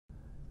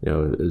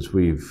As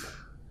we've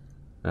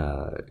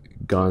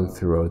gone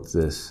throughout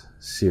this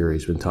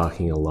series, been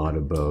talking a lot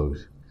about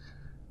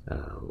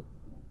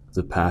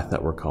the path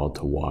that we're called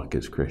to walk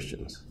as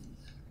Christians.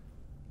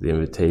 The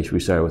invitation, we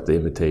started with the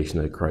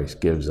invitation that Christ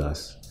gives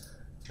us,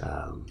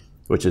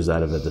 which is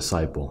that of a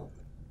disciple.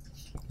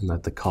 And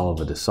that the call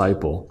of a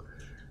disciple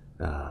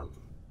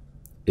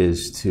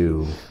is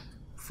to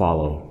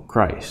follow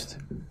Christ,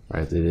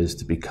 right? It is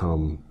to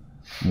become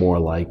more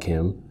like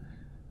him.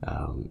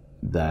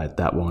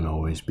 That won't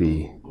always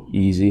be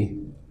easy.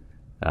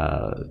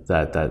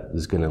 That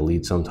is going to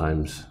lead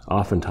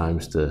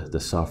oftentimes to the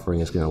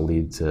suffering. It's going to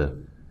lead to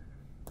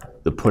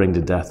the putting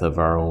to death of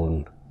our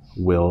own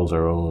wills,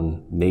 our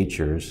own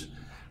natures,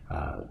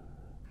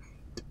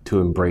 to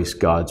embrace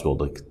God's will,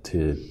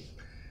 to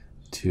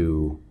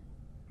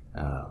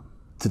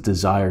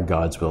desire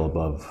God's will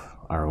above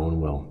our own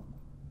will.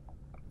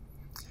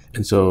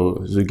 And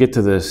so as we get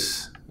to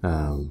this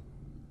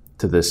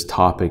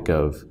topic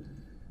of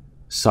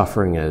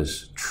suffering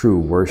as true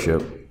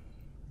worship,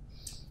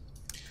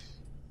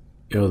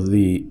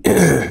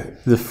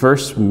 the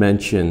first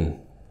mention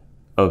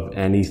of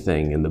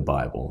anything in the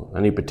Bible,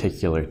 any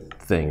particular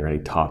thing or any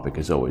topic,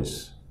 is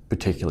always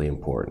particularly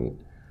important.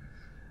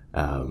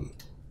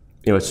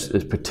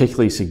 It's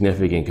particularly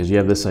significant because you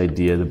have this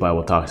idea, the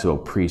Bible talks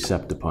about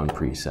precept upon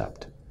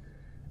precept.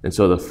 And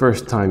so the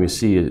first time you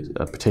see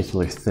a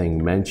particular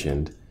thing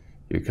mentioned,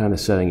 you're kind of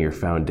setting your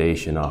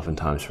foundation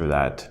oftentimes for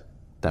that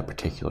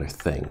particular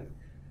thing.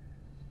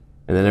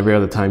 And then every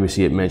other time you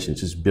see it mentioned,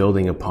 it's just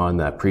building upon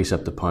that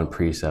precept upon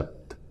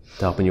precept to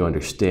helping you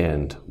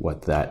understand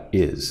what that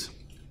is.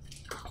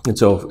 And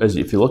so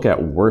if you look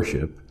at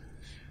worship,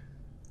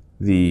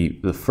 the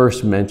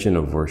first mention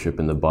of worship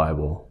in the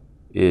Bible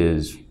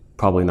is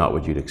probably not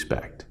what you'd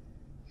expect,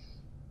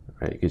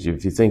 right? Because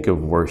if you think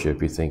of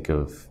worship, you think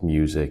of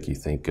music, you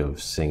think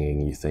of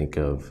singing, you think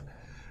of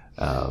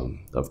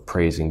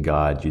praising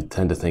God. You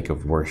tend to think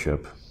of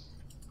worship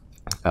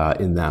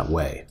in that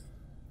way.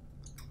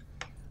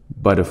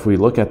 But if we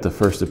look at the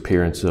first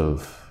appearance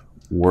of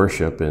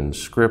worship in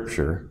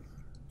Scripture,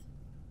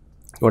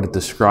 what it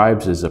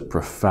describes is a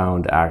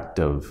profound act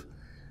of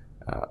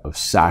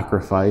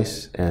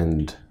sacrifice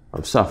and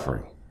of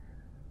suffering.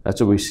 That's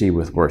what we see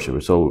with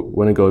worship. So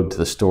we're going to go to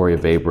the story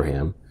of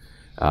Abraham,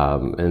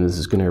 and this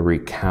is going to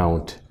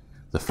recount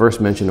the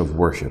first mention of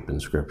worship in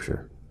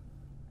Scripture.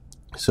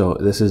 So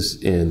this is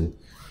in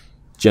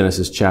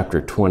Genesis chapter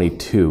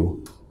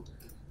 22.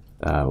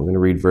 We're going to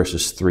read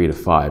verses 3 to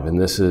 5,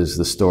 and this is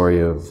the story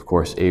of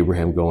course,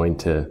 Abraham going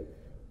to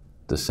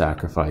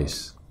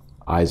sacrifice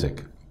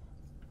Isaac.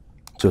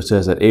 So it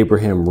says that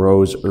Abraham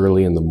rose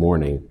early in the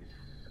morning,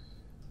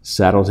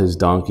 saddled his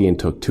donkey, and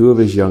took 2 of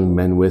his young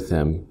men with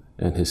him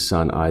and his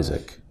son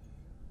Isaac.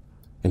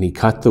 And he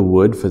cut the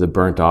wood for the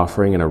burnt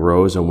offering and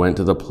arose and went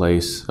to the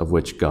place of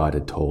which God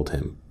had told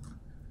him.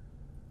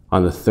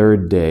 On the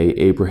 3rd day,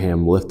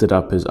 Abraham lifted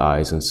up his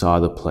eyes and saw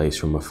the place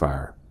from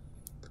afar.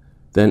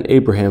 Then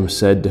Abraham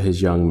said to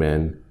his young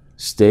men,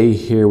 "Stay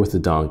here with the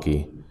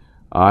donkey.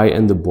 I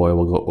and the boy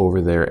will go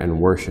over there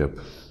and worship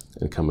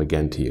and come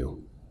again to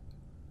you."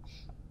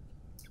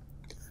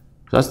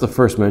 So that's the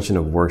first mention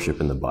of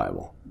worship in the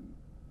Bible.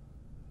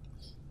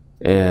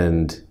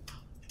 And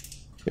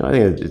I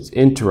think it's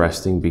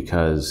interesting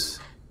because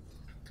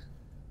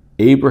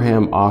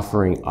Abraham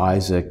offering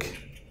Isaac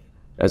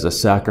as a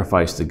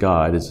sacrifice to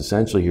God is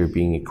essentially here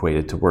being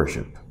equated to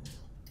worship.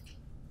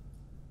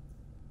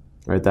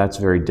 Right? That's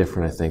very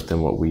different, I think,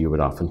 than what we would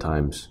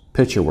oftentimes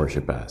picture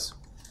worship as.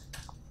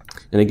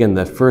 And again,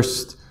 that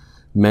first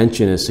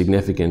mention is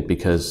significant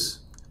because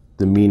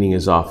the meaning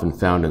is often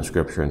found in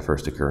Scripture in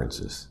first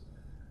occurrences.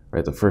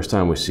 Right? The first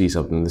time we see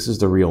something, this is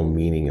the real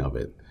meaning of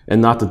it.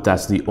 And not that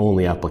that's the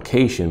only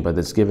application, but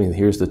it's giving,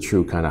 here's the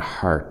true kind of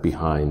heart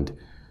behind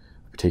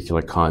a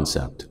particular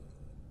concept.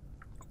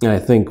 And I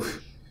think,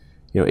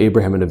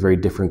 Abraham had a very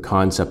different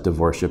concept of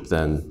worship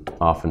than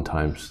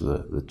oftentimes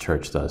the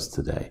church does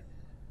today.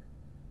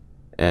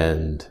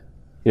 And,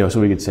 so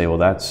we could say, well,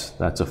 that's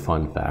a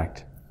fun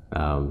fact.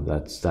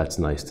 That's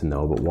nice to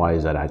know, but why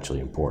is that actually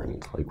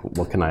important? Like,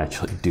 what can I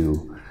actually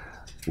do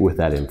with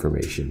that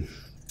information?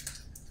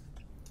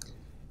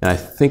 And I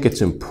think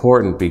it's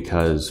important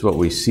because what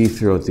we see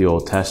throughout the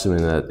Old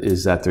Testament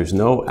is that there's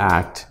no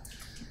act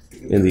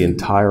in the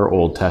entire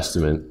Old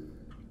Testament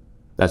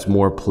that's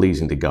more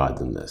pleasing to God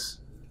than this.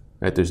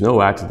 Right? There's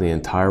no act in the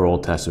entire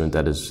Old Testament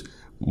that is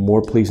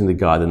more pleasing to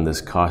God than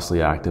this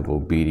costly act of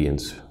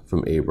obedience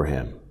from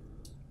Abraham.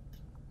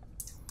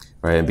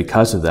 Right? And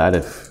because of that,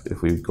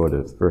 if we go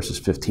to verses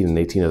 15 and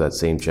 18 of that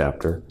same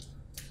chapter,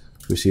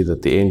 we see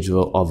that the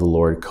angel of the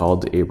Lord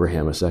called to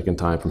Abraham a second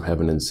time from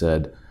heaven and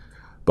said,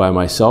 "By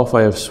myself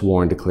I have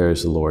sworn,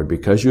 declares the Lord,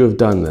 because you have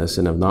done this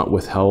and have not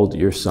withheld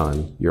your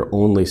son, your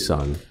only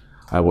son,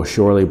 I will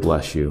surely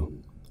bless you,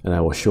 and I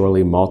will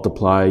surely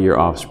multiply your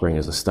offspring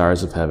as the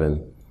stars of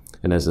heaven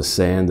and as the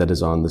sand that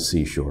is on the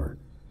seashore.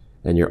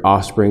 And your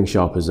offspring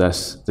shall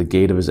possess the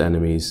gate of his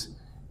enemies,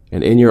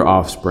 and in your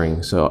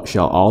offspring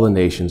shall all the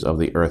nations of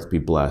the earth be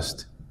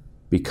blessed,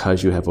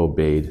 because you have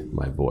obeyed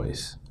my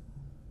voice.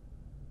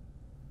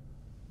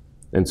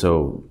 And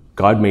so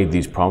God made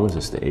these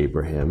promises to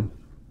Abraham,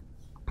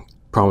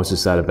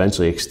 promises that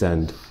eventually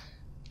extend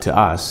to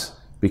us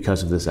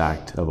because of this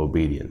act of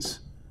obedience,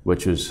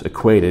 which was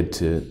equated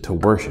to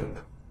worship.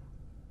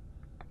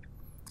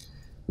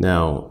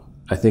 Now,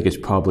 I think it's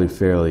probably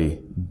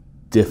fairly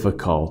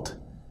difficult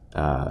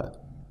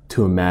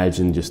to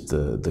imagine just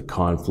the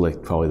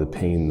conflict, probably the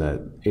pain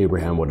that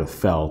Abraham would have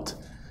felt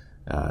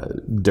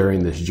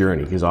during this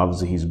journey, because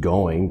obviously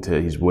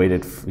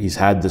he's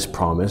had this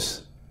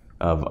promise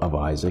of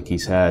Isaac. He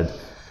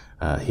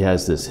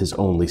has his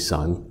only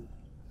son,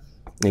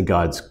 and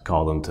God's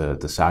called him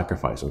to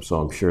sacrifice him.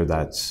 So I'm sure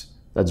that's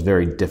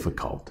very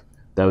difficult.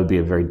 That would be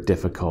a very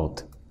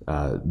difficult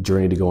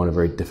journey to go on, a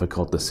very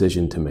difficult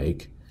decision to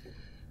make.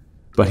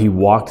 But he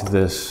walked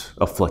this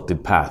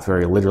afflicted path.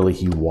 Very literally,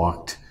 he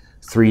walked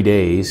 3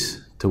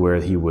 days to where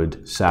he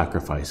would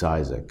sacrifice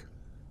Isaac.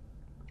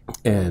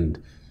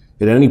 And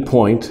at any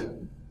point,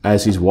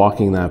 as he's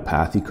walking that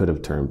path, he could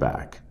have turned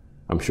back.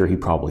 I'm sure he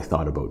probably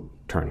thought about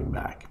turning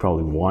back. He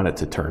probably wanted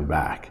to turn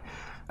back,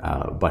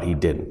 but he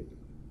didn't.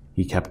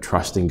 He kept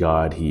trusting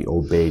God. He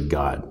obeyed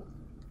God.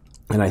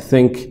 And I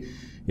think,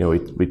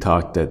 we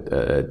talked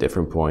at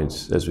different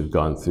points as we've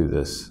gone through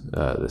this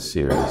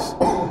series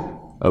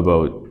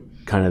about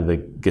kind of the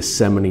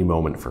Gethsemane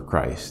moment for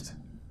Christ,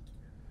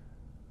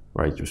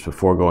 right? Just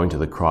before going to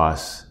the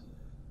cross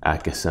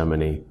at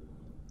Gethsemane,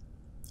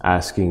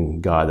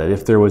 asking God that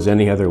if there was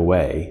any other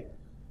way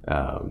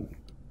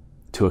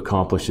to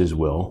accomplish his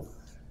will,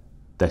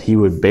 that he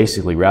would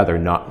basically rather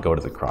not go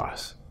to the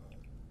cross.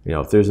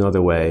 If there's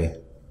another way,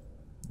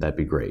 that'd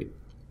be great,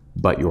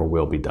 but your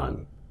will be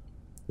done.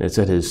 And it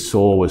said his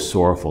soul was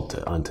sorrowful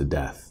unto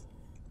death.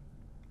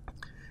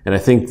 And I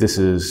think this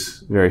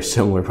is very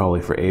similar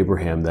probably for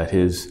Abraham, that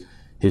his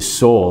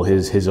soul,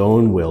 his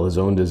own will, his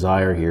own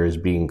desire here is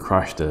being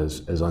crushed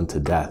as unto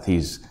death.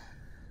 His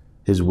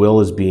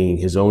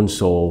own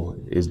soul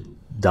is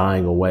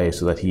dying away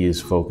so that he is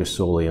focused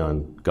solely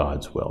on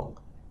God's will.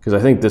 Because I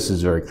think this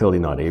is very clearly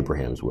not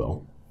Abraham's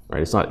will,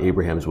 right? It's not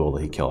Abraham's will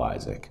that he kill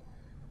Isaac,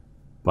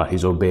 but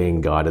he's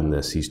obeying God in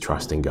this. He's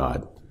trusting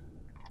God.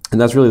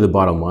 And that's really the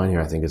bottom line here,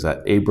 I think, is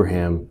that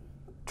Abraham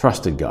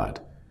trusted God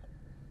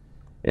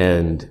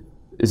and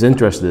is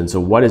interested in, so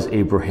what is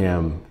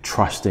Abraham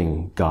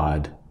trusting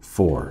God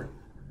for?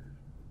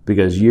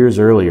 Because years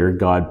earlier,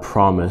 God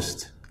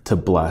promised to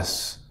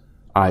bless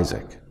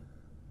Isaac.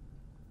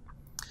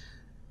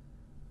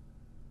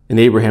 And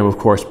Abraham, of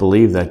course,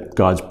 believed that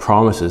God's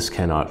promises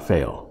cannot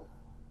fail,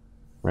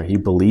 right? He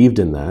believed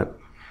in that.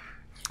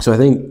 So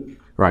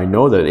I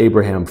know that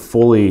Abraham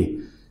fully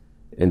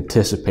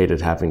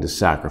anticipated having to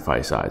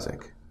sacrifice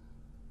Isaac.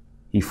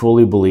 He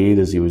fully believed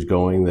as he was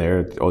going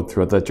there,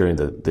 throughout that journey,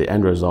 that the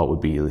end result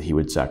would be that he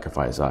would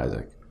sacrifice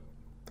Isaac.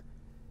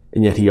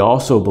 And yet he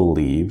also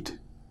believed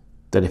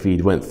that if he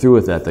went through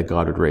with that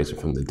God would raise him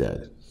from the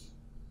dead.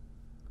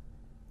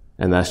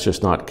 And that's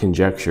just not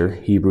conjecture.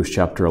 Hebrews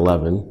chapter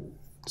 11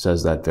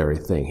 says that very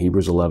thing.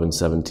 Hebrews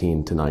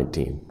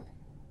 11:17-19.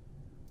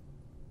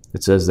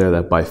 It says there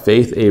that by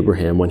faith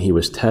Abraham, when he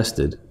was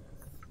tested,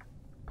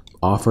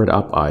 offered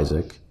up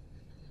Isaac,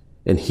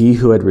 and he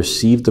who had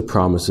received the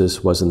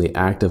promises was in the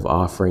act of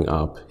offering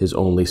up his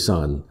only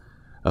son,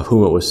 of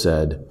whom it was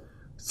said,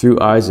 through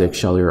Isaac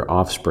shall your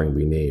offspring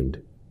be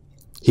named.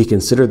 He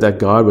considered that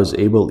God was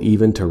able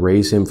even to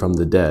raise him from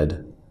the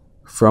dead,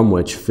 from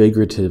which,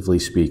 figuratively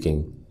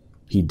speaking,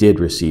 he did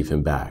receive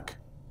him back.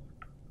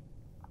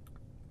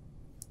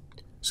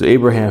 So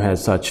Abraham had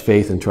such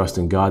faith and trust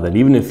in God that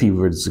even if he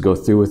were to go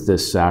through with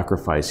this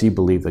sacrifice, he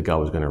believed that God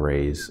was going to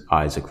raise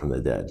Isaac from the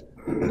dead.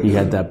 He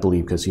had that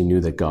belief because he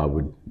knew that God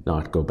would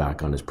not go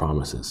back on his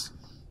promises.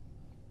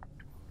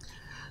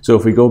 So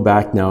if we go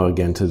back now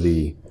again to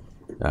the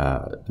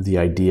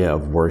idea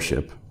of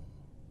worship,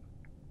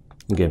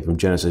 again from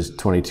Genesis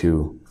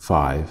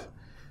 22:5,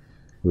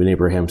 when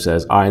Abraham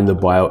says, I and the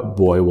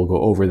boy will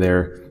go over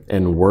there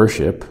and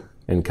worship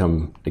and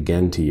come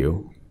again to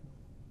you.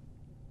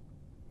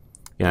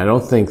 I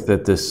don't think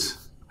that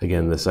this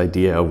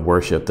idea of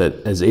worship,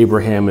 that as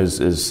Abraham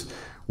is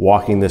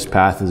walking this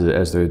path,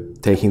 as they're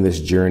taking this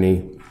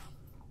journey,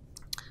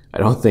 I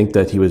don't think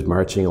that he was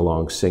marching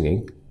along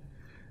singing.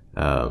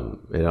 I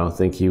don't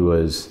think he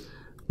was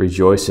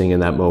rejoicing in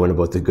that moment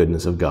about the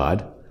goodness of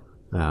God.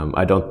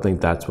 I don't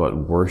think that's what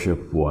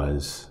worship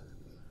was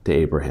to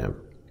Abraham.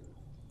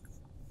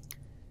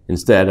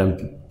 Instead,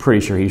 I'm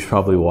pretty sure he's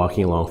probably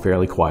walking along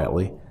fairly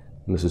quietly.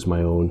 And this is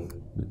my own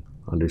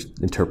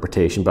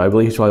interpretation, but I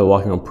believe he's probably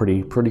walking on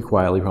pretty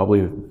quietly,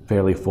 probably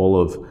fairly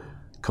full of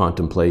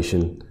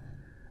contemplation,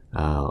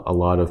 a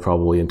lot of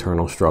probably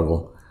internal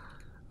struggle.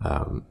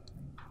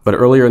 But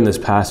earlier in this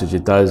passage,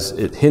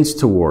 it hints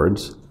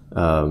towards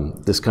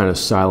this kind of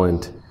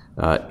silent,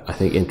 I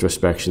think,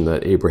 introspection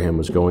that Abraham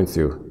was going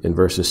through in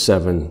verses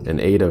 7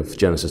 and 8 of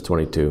Genesis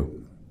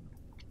 22.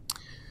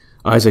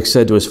 Isaac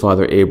said to his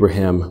father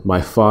Abraham,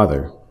 my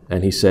father,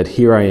 and he said,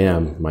 here I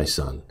am, my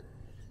son.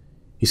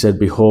 He said,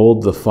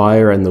 "Behold the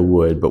fire and the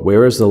wood, but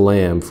where is the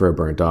lamb for a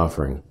burnt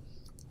offering?"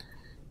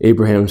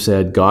 Abraham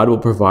said, "God will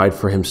provide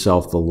for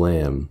himself the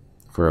lamb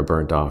for a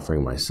burnt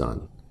offering, my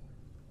son."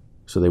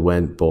 So they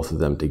went, both of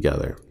them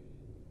together.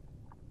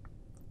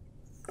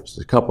 There's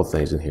a couple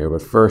things in here,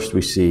 but first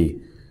we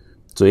see,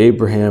 so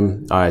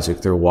Abraham,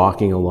 Isaac, they're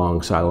walking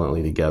along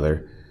silently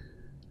together.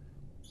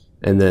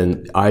 And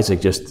then Isaac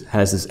just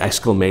has this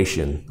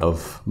exclamation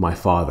of, "My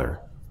father."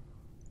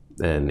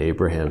 And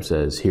Abraham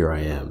says, "Here I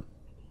am."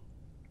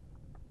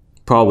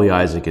 Probably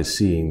Isaac is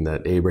seeing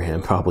that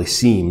Abraham probably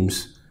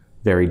seems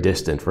very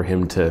distant for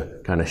him to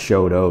kind of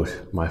shout out,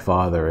 "My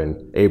father,"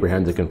 and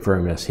Abraham to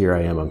confirm, "Yes, here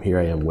I am. I'm here.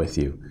 I am with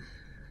you."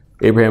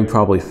 Abraham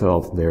probably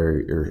felt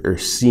very, or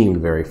seemed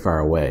very far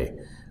away.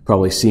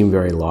 Probably seemed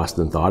very lost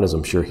in thought, as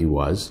I'm sure he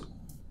was.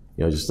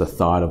 Just the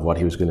thought of what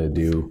he was going to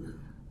do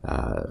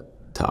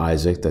to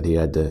Isaac, that he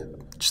had to,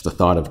 just the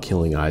thought of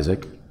killing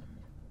Isaac.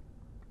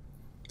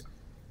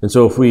 And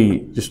so if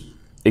we just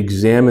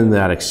examine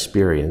that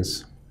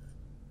experience,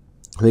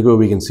 I think what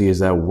we can see is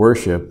that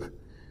worship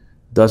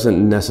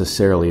doesn't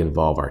necessarily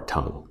involve our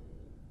tongue.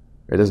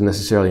 It doesn't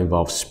necessarily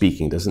involve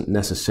speaking, doesn't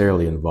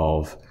necessarily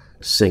involve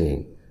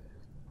singing.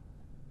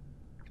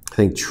 I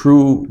think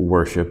true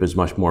worship is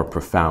much more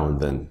profound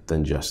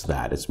than just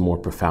that. It's more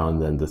profound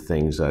than the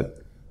things that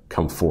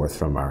come forth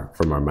from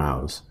our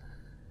mouths.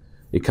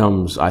 It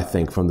comes, I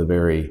think, from the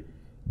very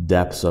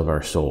depths of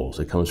our souls.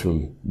 It comes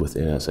from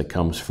within us. It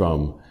comes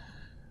from,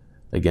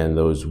 again,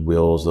 those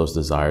wills, those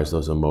desires,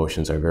 those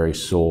emotions, our very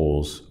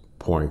souls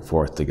pouring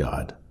forth to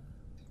God.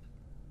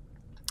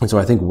 And so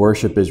I think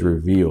worship is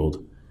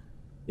revealed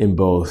in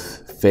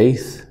both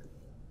faith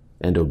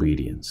and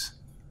obedience.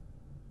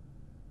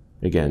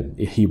 Again,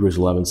 Hebrews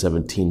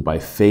 11:17, by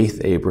faith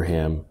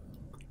Abraham,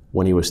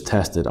 when he was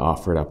tested,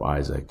 offered up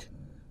Isaac.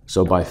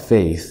 So by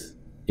faith,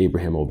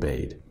 Abraham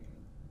obeyed.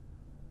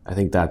 I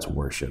think that's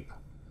worship.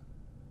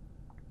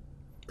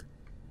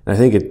 And I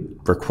think it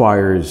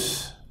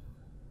requires,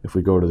 if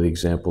we go to the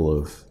example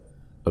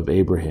of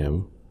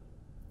Abraham,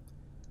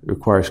 it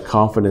requires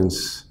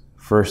confidence,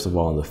 first of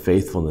all, in the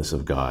faithfulness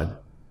of God,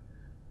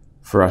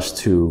 for us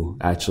to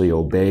actually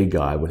obey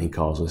God when he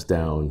calls us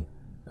down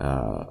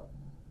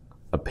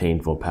a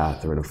painful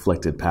path or an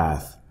afflicted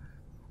path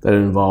that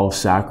involves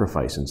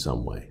sacrifice in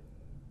some way.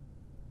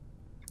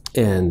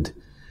 And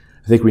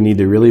I think we need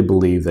to really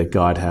believe that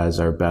God has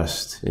our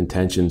best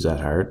intentions at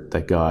heart,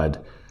 that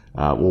God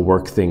will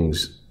work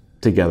things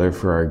together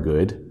for our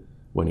good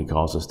when he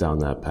calls us down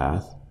that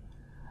path.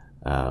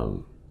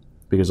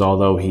 Because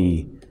although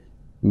he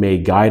may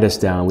guide us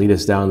down, lead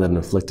us down that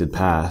afflicted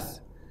path,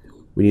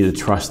 we need to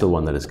trust the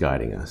one that is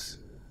guiding us.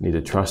 We need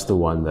to trust the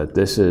one that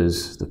this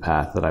is the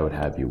path that I would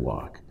have you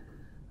walk.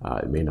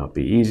 It may not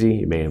be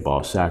easy, it may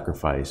involve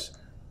sacrifice,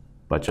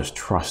 but just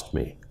trust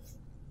me.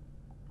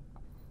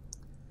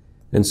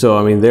 And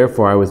so,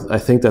 therefore, I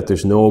think that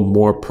there's no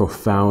more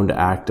profound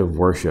act of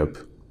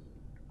worship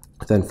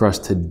than for us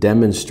to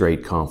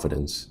demonstrate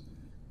confidence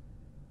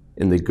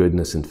in the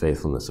goodness and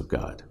faithfulness of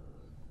God.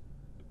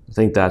 I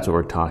think that's what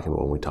we're talking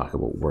about when we talk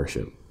about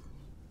worship.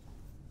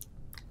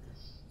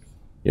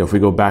 If we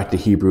go back to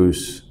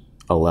Hebrews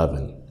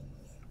 11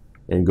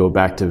 and go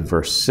back to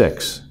verse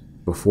 6,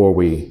 before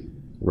we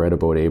read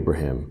about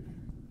Abraham,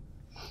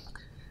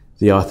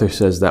 the author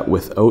says that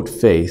without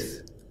faith,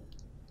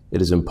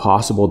 it is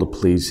impossible to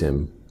please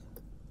him,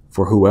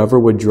 for whoever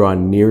would draw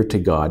near to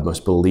God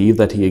must believe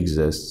that he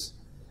exists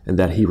and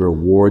that he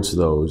rewards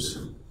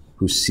those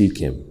who seek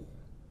him.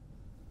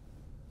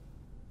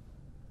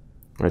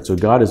 All right, so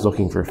God is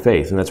looking for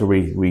faith, and that's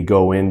where we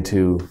go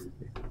into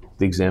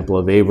the example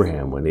of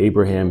Abraham. When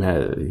Abraham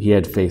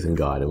had faith in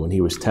God, and when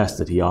he was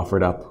tested, he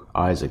offered up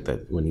Isaac.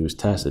 That when he was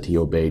tested, he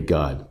obeyed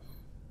God.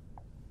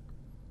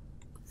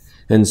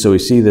 And so we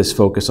see this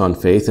focus on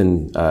faith,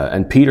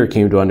 and Peter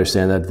came to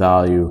understand that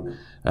value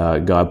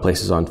God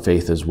places on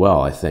faith as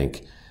well, I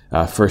think.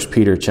 1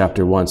 Peter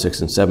chapter 1,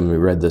 6 and 7, we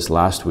read this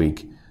last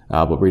week,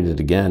 but read it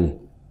again.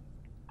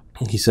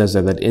 He says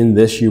that in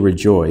this you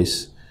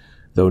rejoice,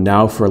 though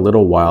now for a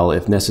little while,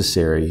 if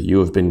necessary, you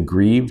have been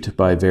grieved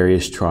by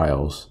various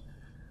trials,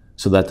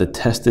 so that the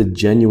tested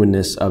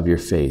genuineness of your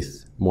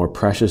faith, more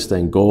precious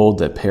than gold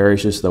that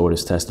perishes though it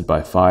is tested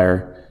by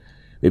fire,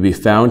 may be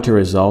found to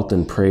result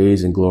in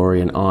praise and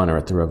glory and honor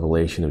at the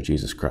revelation of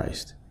Jesus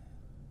Christ.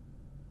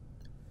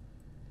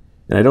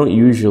 And I don't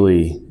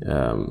usually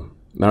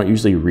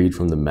read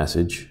from the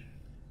Message.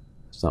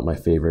 It's not my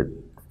favorite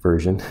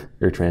version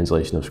or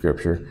translation of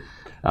Scripture.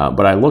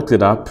 But I looked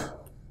it up,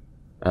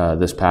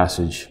 this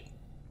passage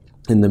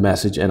in the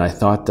Message, and I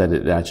thought that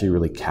it actually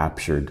really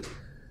captured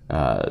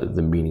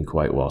the meaning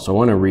quite well. So I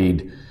want to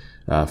read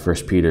 1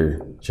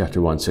 Peter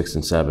chapter 1, 6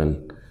 and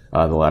 7,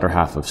 the latter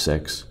half of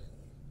 6.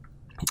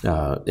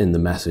 In the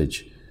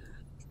Message,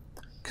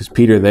 because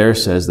Peter there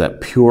says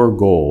that pure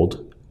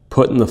gold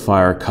put in the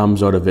fire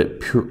comes out of it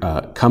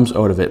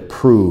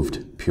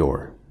proved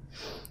pure.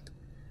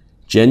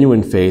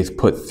 Genuine faith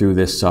put through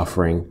this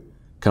suffering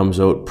comes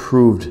out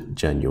proved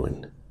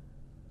genuine.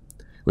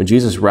 When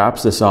Jesus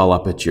wraps this all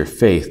up, it's your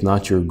faith,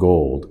 not your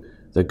gold,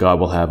 that God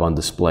will have on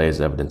display as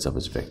evidence of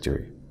his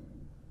victory.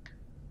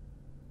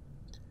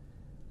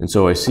 And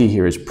so I see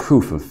here is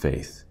proof of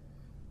faith.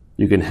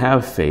 You can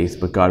have faith,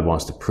 but God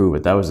wants to prove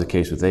it. That was the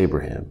case with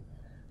Abraham.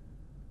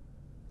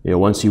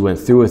 Once you went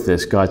through with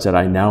this, God said,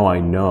 I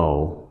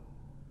know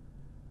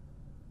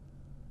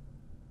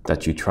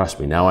that you trust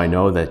me. Now I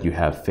know that you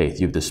have faith.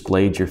 You've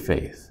displayed your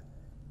faith.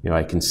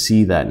 I can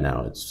see that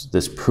now. It's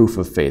this proof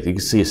of faith. You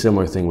can see a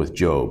similar thing with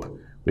Job,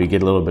 where you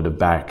get a little bit of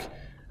back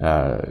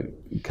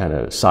kind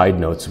of side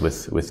notes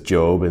with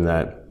Job, in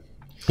that,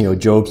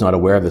 Job's not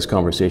aware of this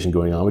conversation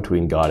going on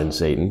between God and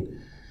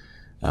Satan,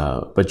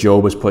 but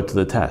Job was put to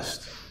the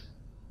test.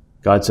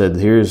 God said,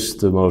 here's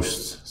the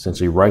most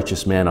essentially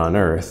righteous man on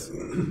earth,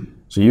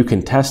 so you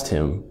can test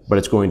him, but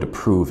it's going to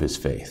prove his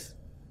faith.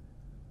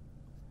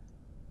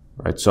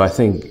 Right? So I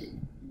think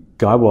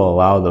God will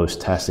allow those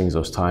testings,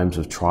 those times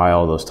of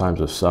trial, those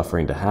times of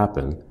suffering to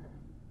happen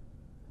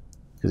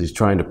because he's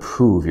trying to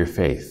prove your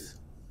faith.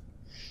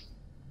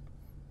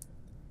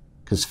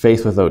 Because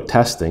faith without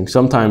testing,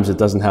 sometimes it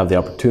doesn't have the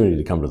opportunity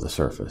to come to the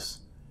surface.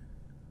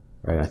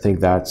 Right? I think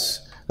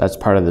that's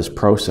part of this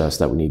process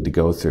that we need to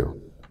go through.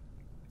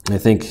 I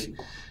think,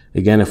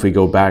 again, if we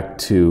go back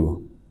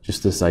to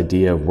just this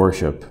idea of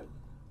worship,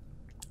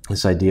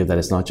 this idea that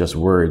it's not just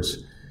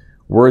words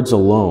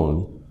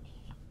alone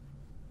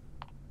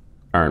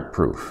aren't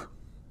proof.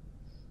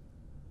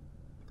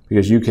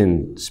 Because you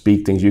can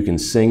speak things, you can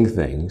sing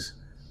things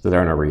that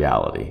aren't a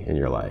reality in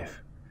your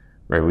life.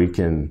 Right? We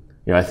can,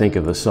 I think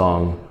of the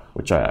song,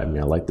 which I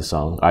like the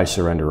song, I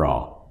Surrender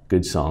All.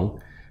 Good song.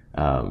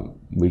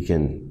 We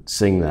can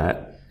sing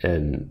that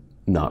and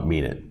not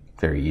mean it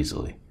very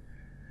easily.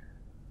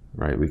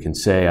 Right? We can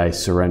say I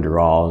surrender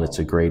all, and it's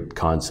a great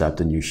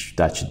concept, and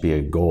that should be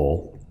a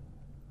goal.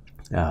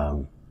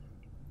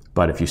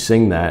 But if you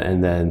sing that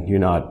and then you're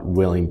not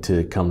willing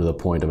to come to the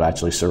point of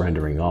actually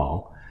surrendering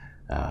all,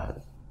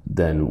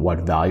 then what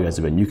value has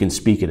it been? You can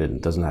speak it and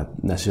it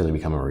doesn't necessarily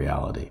become a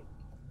reality.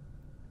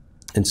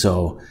 And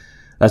so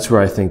that's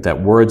where I think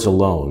that words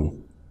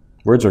alone,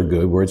 words are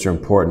good, words are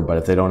important, but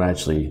if they don't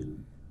actually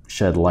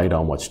shed light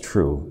on what's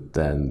true,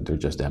 then they're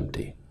just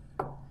empty.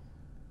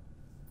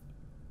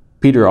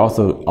 Peter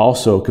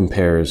also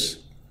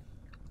compares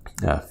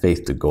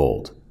faith to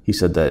gold. He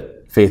said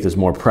that faith is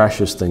more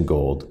precious than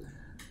gold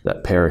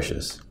that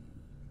perishes.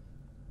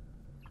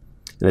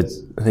 And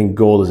I think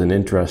gold is an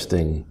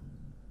interesting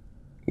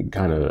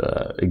kind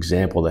of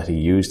example that he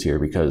used here,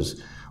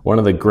 because one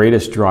of the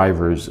greatest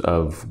drivers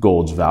of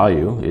gold's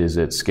value is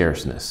its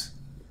scarceness.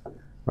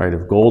 Right?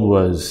 If gold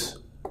was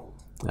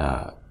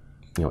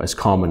as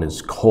common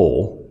as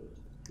coal,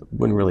 it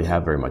wouldn't really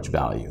have very much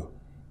value.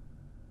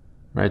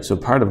 Right? So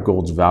part of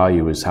gold's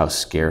value is how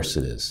scarce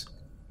it is.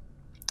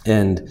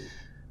 And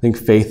I think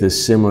faith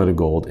is similar to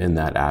gold in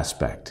that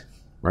aspect.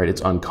 Right?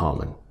 It's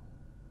uncommon.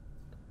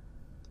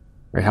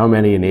 Right? How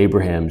many in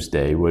Abraham's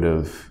day would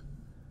have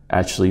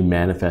actually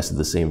manifested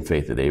the same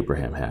faith that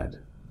Abraham had?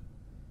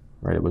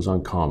 Right? It was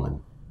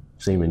uncommon.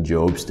 Same in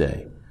Job's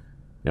day.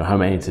 How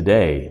many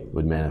today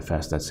would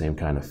manifest that same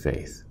kind of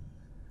faith?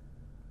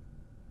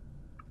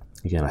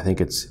 Again, I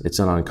think it's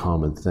an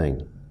uncommon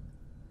thing.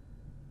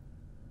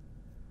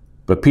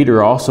 But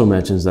Peter also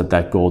mentions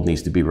that gold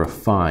needs to be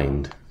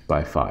refined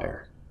by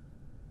fire.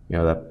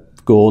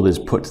 That gold is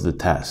put to the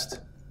test.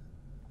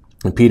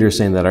 And Peter is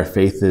saying that our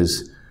faith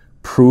is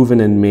proven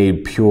and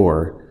made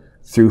pure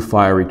through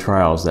fiery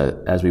trials that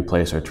as we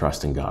place our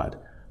trust in God.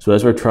 So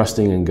as we're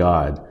trusting in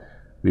God,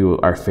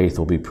 our faith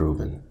will be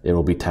proven. It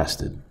will be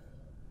tested.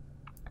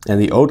 And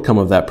the outcome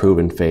of that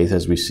proven faith,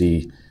 as we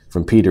see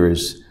from Peter,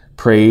 is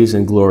praise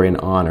and glory and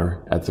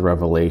honor at the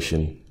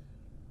revelation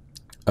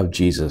of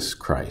Jesus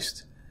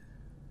Christ.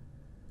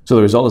 So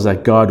the result is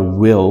that God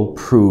will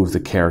prove the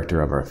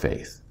character of our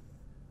faith.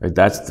 Right?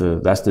 That's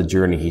the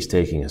journey he's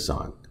taking us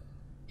on.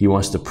 He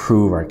wants to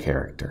prove our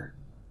character.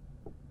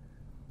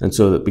 And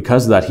so that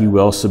because of that, he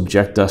will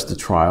subject us to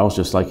trials,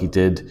 just like he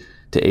did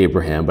to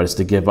Abraham, but it's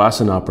to give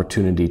us an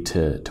opportunity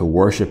to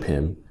worship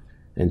him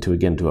and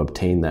to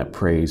obtain that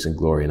praise and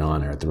glory and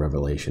honor at the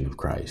revelation of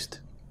Christ.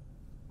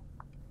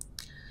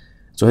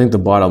 So I think the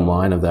bottom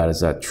line of that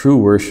is that true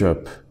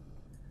worship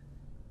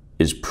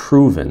is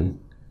proven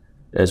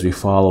as we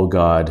follow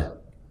God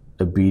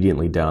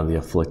obediently down the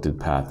afflicted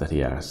path that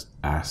he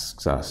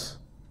asks us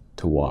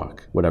to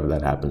walk, whatever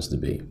that happens to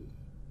be.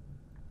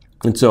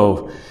 And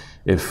so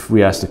if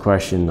we ask the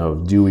question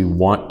of, do we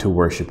want to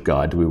worship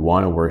God? Do we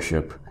want to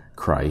worship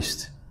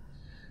Christ?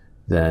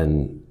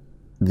 Then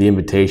the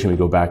invitation, we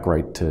go back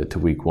right to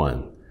week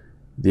 1.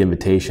 The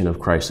invitation of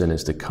Christ then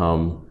is to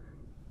come,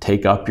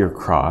 take up your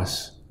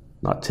cross,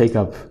 not take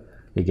up,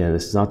 again,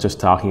 this is not just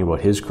talking about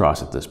his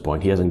cross at this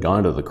point. He hasn't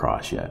gone to the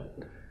cross yet,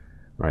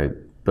 right?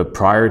 But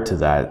prior to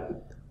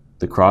that,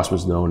 the cross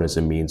was known as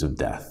a means of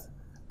death.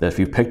 That if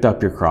you picked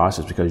up your cross,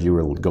 it's because you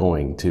were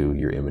going to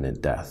your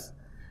imminent death.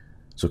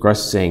 So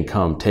Christ is saying,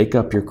 come, take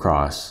up your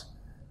cross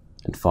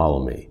and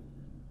follow me.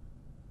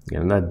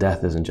 And that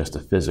death isn't just a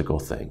physical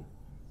thing.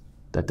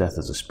 That death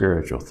is a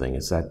spiritual thing.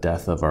 It's that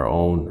death of our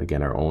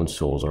own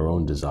souls, our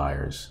own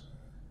desires.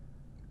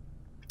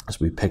 as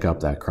we pick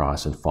up that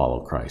cross and follow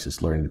Christ.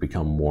 It's learning to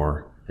become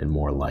more and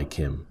more like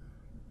him.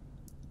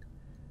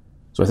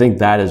 So I think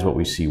that is what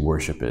we see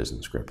worship is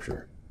in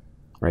Scripture,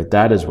 right?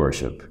 That is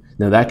worship.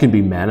 Now that can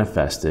be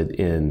manifested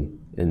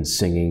in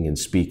singing and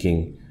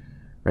speaking,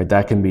 right?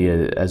 That can be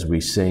as we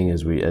sing,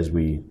 as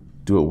we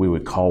do what we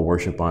would call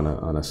worship on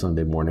a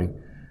Sunday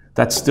morning.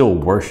 That's still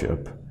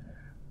worship,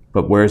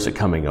 but where is it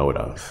coming out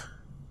of?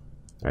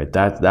 Right?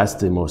 That's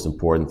the most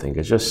important thing.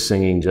 Because just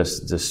singing,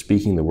 just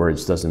speaking the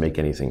words doesn't make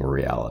anything a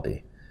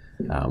reality.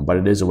 But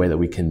it is a way that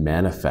we can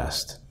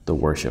manifest the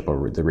worship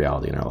or the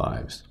reality in our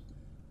lives.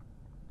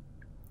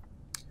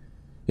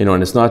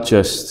 And it's not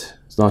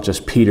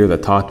just Peter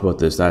that talked about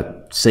this.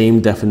 That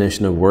same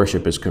definition of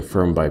worship is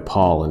confirmed by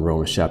Paul in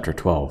Romans chapter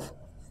 12.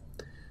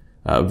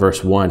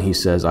 Verse 1, he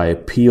says, "I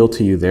appeal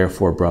to you,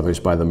 therefore, brothers,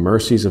 by the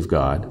mercies of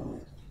God,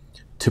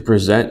 to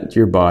present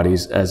your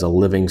bodies as a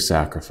living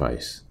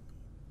sacrifice,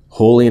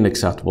 holy and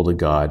acceptable to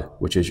God,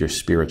 which is your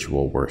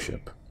spiritual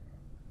worship."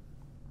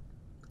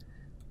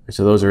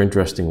 So those are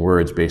interesting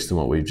words based on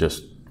what we've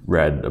just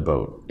read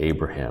about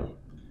Abraham,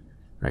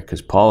 right?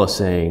 Because Paul is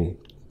saying,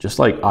 just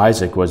like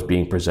Isaac was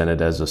being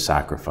presented as a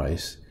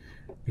sacrifice,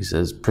 he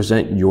says,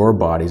 present your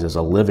bodies as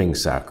a living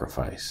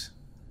sacrifice,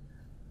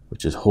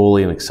 which is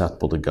holy and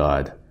acceptable to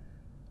God,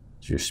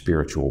 it's your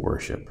spiritual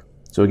worship.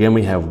 So again,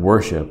 we have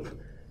worship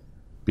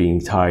being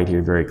tied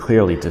here very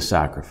clearly to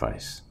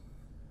sacrifice.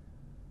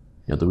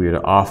 That we are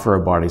to offer our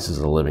bodies as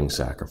a living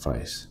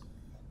sacrifice.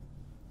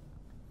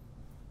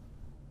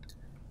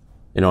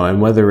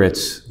 And whether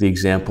it's the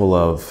example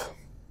of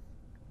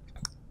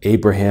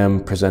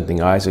Abraham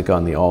presenting Isaac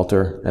on the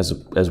altar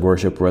as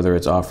worship, whether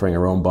it's offering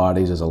our own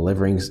bodies as a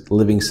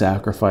living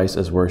sacrifice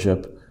as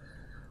worship,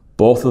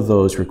 both of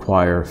those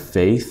require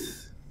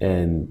faith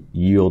and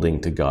yielding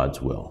to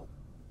God's will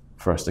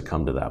for us to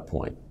come to that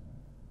point.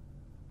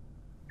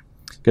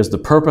 Because the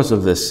purpose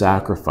of this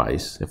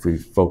sacrifice, if we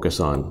focus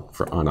on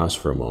us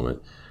for a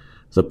moment,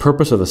 the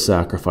purpose of the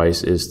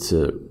sacrifice is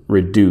to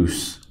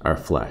reduce our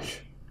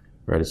flesh,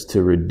 right? It's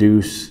to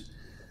reduce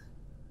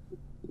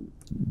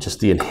just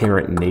the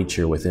inherent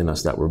nature within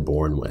us that we're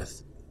born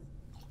with,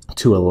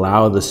 to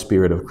allow the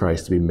Spirit of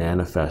Christ to be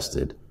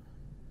manifested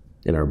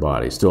in our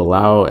bodies, to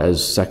allow,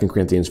 as 2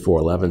 Corinthians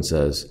 4:11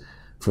 says,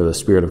 for the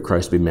Spirit of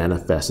Christ to be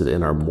manifested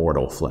in our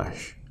mortal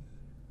flesh.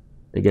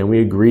 Again, we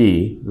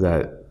agree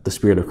that the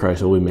Spirit of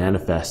Christ will be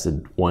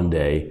manifested one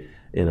day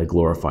in a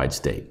glorified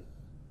state.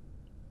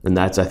 And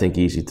that's, I think,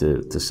 easy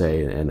to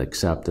say and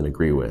accept and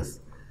agree with.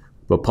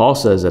 But Paul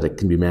says that it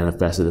can be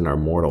manifested in our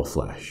mortal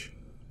flesh.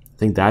 I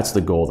think that's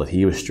the goal that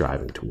he was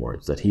striving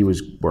towards, that he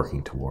was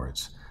working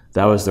towards.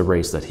 That was the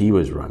race that he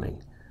was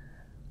running.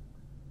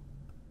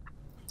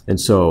 And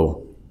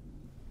so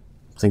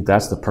I think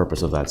that's the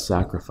purpose of that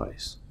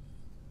sacrifice,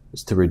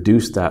 is to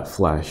reduce that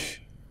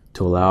flesh,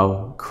 to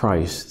allow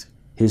Christ,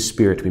 his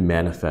Spirit, to be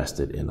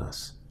manifested in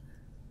us.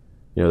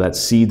 That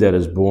seed that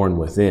is born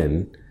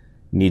within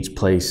needs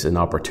place and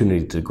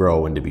opportunity to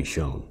grow and to be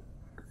shown.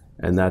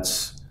 And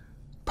that's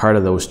part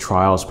of those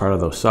trials, part of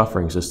those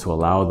sufferings, is to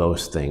allow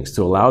those things,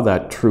 to allow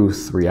that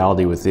truth,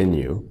 reality within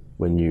you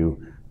when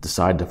you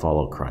decide to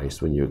follow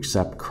Christ, when you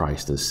accept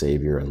Christ as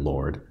Savior and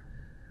Lord.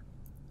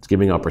 It's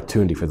giving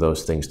opportunity for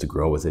those things to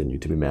grow within you,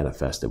 to be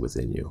manifested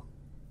within you.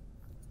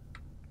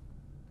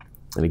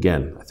 And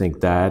again, I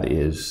think that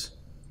is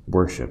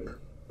worship.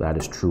 That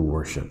is true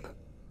worship.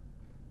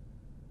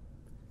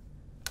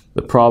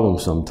 The problem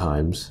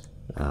sometimes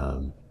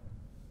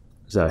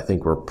is that I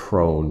think we're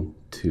prone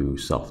to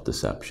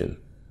self-deception.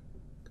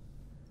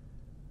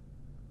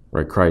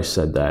 Right? Christ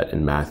said that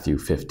in Matthew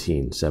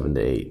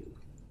 15:7-8.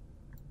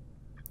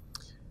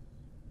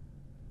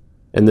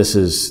 And this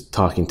is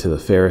talking to the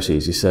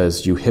Pharisees. He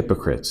says, "You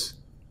hypocrites,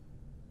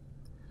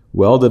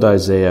 well did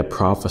Isaiah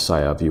prophesy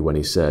of you when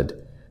he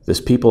said,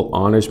 'This people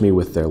honors me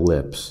with their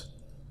lips,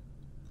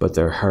 but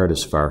their heart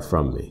is far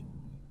from me.'"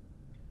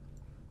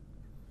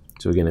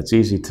 So again, it's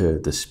easy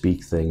to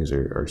speak things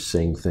or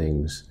sing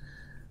things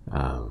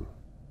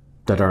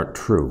that aren't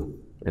true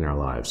in our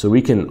lives. So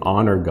we can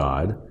honor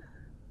God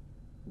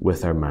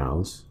with our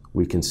mouths.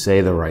 We can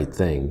say the right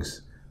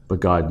things, but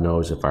God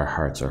knows if our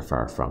hearts are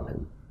far from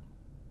him.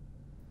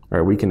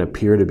 Right? We can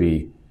appear to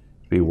be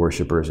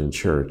worshipers in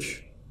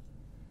church,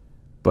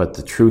 but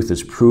the truth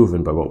is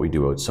proven by what we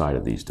do outside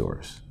of these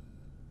doors.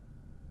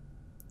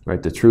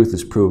 Right? The truth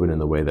is proven in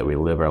the way that we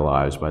live our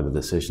lives, by the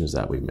decisions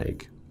that we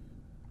make.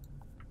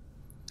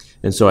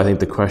 And so I think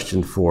the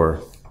question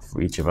for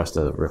each of us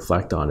to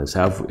reflect on is,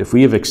 if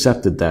we have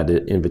accepted that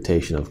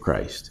invitation of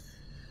Christ,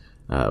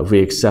 if we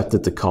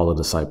accepted the call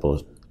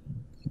to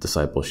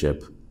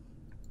discipleship,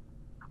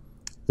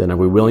 then are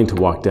we willing to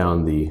walk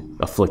down the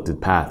afflicted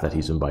path that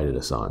he's invited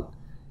us on?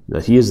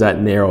 That he is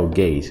that narrow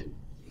gate,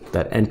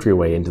 that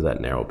entryway into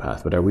that narrow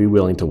path, but are we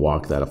willing to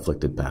walk that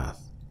afflicted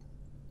path?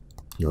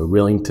 Are we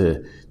willing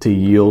to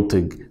yield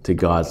to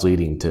God's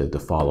leading to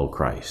follow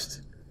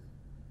Christ?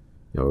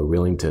 Are we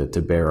willing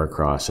to bear our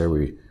cross? Are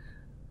we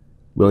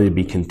willing to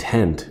be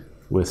content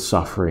with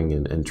suffering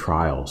and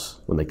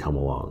trials when they come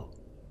along?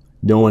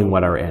 knowing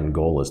what our end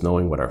goal is,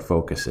 knowing what our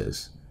focus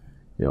is.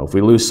 If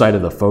we lose sight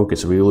of the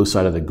focus, if we lose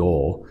sight of the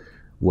goal,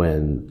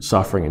 when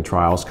suffering and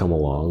trials come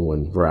along,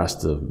 when we're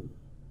asked to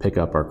pick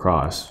up our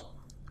cross,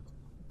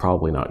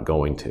 probably not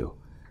going to.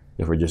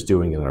 If we're just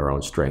doing it in our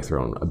own strength, our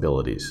own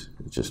abilities,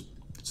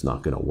 it's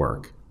not going to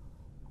work.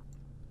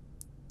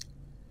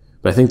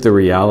 But I think the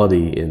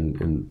reality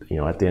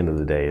at the end of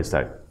the day is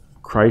that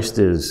Christ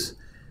is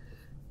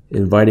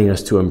inviting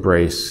us to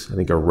embrace, I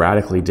think, a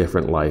radically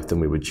different life than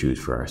we would choose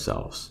for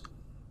ourselves.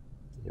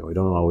 We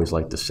don't always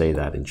like to say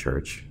that in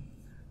church,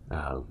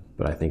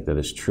 but I think that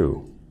is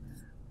true.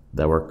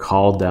 That we're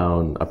called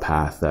down a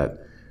path that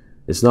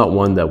it's not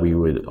one that we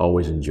would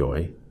always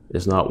enjoy.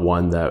 It's not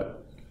one that,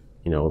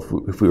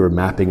 if we were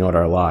mapping out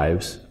our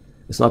lives,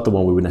 it's not the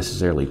one we would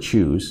necessarily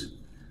choose.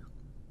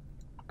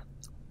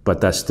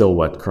 But that's still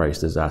what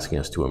Christ is asking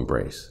us to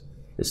embrace.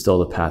 It's still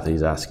the path that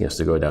he's asking us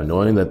to go down,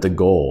 knowing that the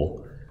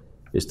goal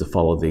is to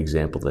follow the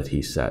example that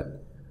he set.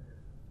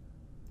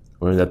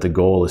 Knowing that the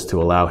goal is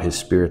to allow his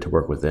Spirit to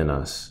work within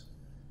us,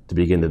 to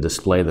begin to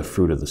display the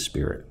fruit of the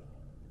Spirit.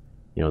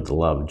 The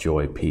love,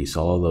 joy, peace,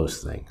 all of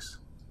those things.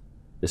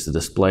 Is to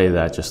display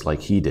that just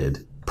like he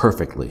did,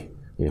 perfectly.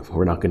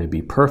 We're not going to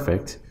be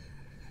perfect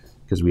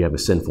because we have a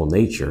sinful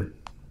nature,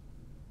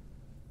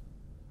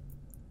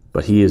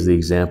 but he is the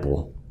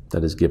example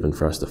that is given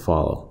for us to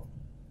follow.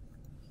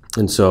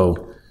 And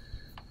so,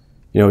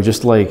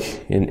 just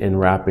like in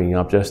wrapping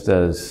up, just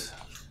as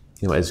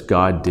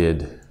God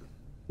did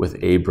with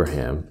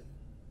Abraham,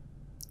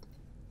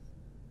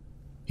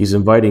 he's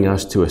inviting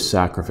us to a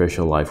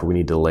sacrificial life where we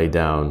need to lay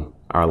down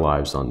our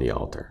lives on the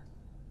altar.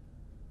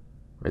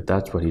 Right?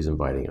 That's what he's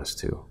inviting us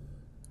to.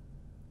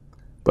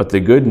 But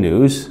the good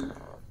news,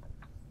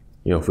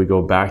 if we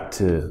go back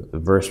to the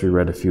verse we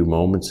read a few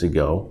moments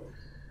ago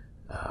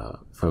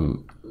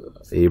from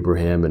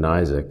Abraham and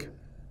Isaac,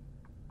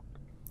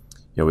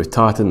 we've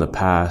talked in the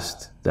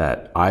past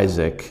that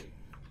Isaac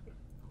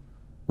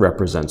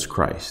represents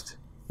Christ.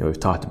 We've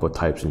talked about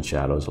types and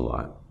shadows a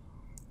lot.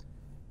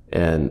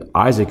 And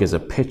Isaac is a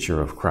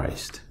picture of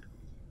Christ.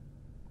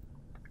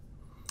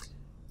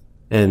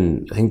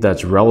 And I think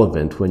that's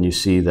relevant when you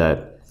see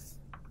that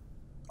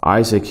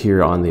Isaac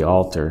here on the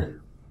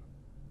altar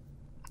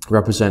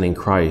representing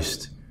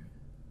Christ,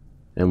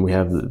 and we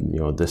have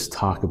this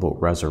talk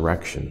about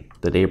resurrection,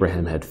 that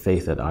Abraham had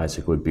faith that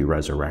Isaac would be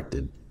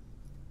resurrected.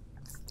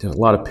 There's a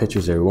lot of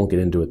pictures there. We won't get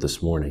into it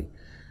this morning.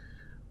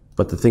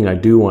 But the thing I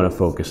do want to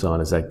focus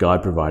on is that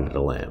God provided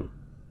a lamb.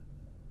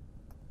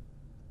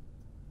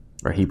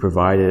 Or he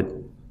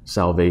provided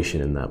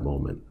salvation in that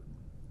moment.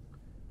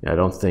 I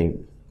don't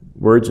think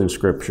words in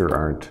Scripture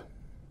aren't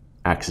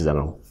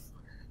accidental.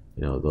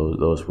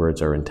 Those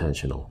words are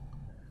intentional.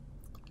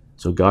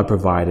 So God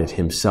provided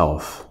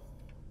himself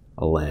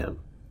a lamb.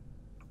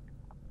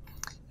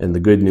 And the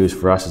good news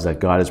for us is that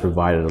God has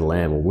provided a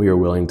lamb. When we are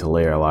willing to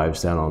lay our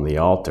lives down on the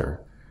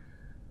altar,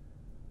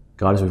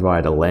 God has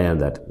provided a lamb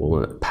that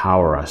will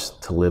empower us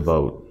to live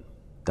out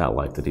that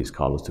life that he's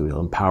called us to. He'll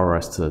empower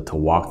us to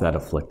walk that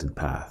afflicted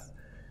path.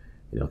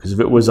 Because if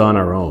it was on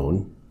our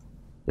own,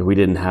 if we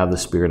didn't have the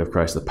Spirit of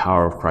Christ, the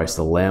power of Christ,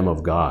 the Lamb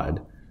of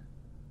God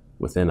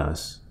within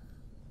us,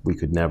 we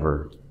could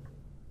never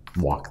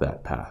walk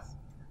that path.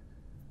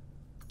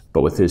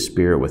 But with his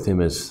Spirit, with him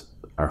as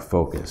our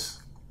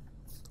focus,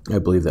 I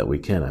believe that we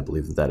can. I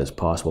believe that that is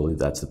possible. I believe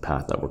that's the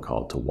path that we're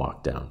called to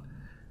walk down.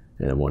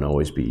 And it won't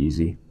always be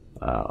easy.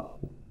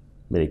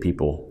 Many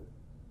people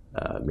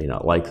may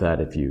not like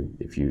that if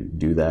you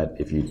do that,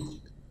 if you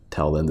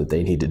tell them that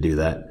they need to do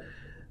that.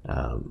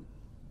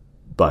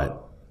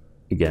 But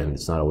again,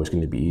 it's not always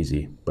going to be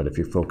easy. But if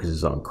your focus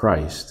is on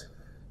Christ,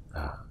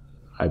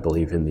 I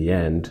believe in the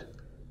end,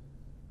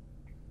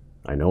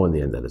 I know in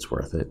the end that it's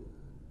worth it.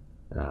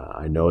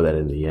 I know that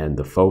in the end,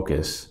 the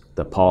focus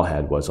that Paul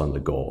had was on the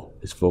goal.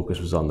 His focus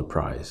was on the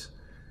prize.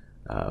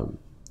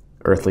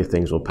 Earthly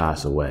things will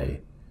pass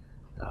away.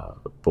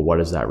 But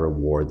what is that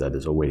reward that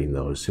is awaiting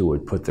those who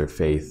would put their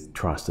faith,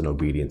 trust, and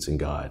obedience in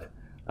God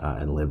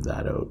and live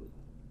that out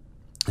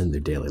in their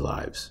daily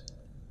lives?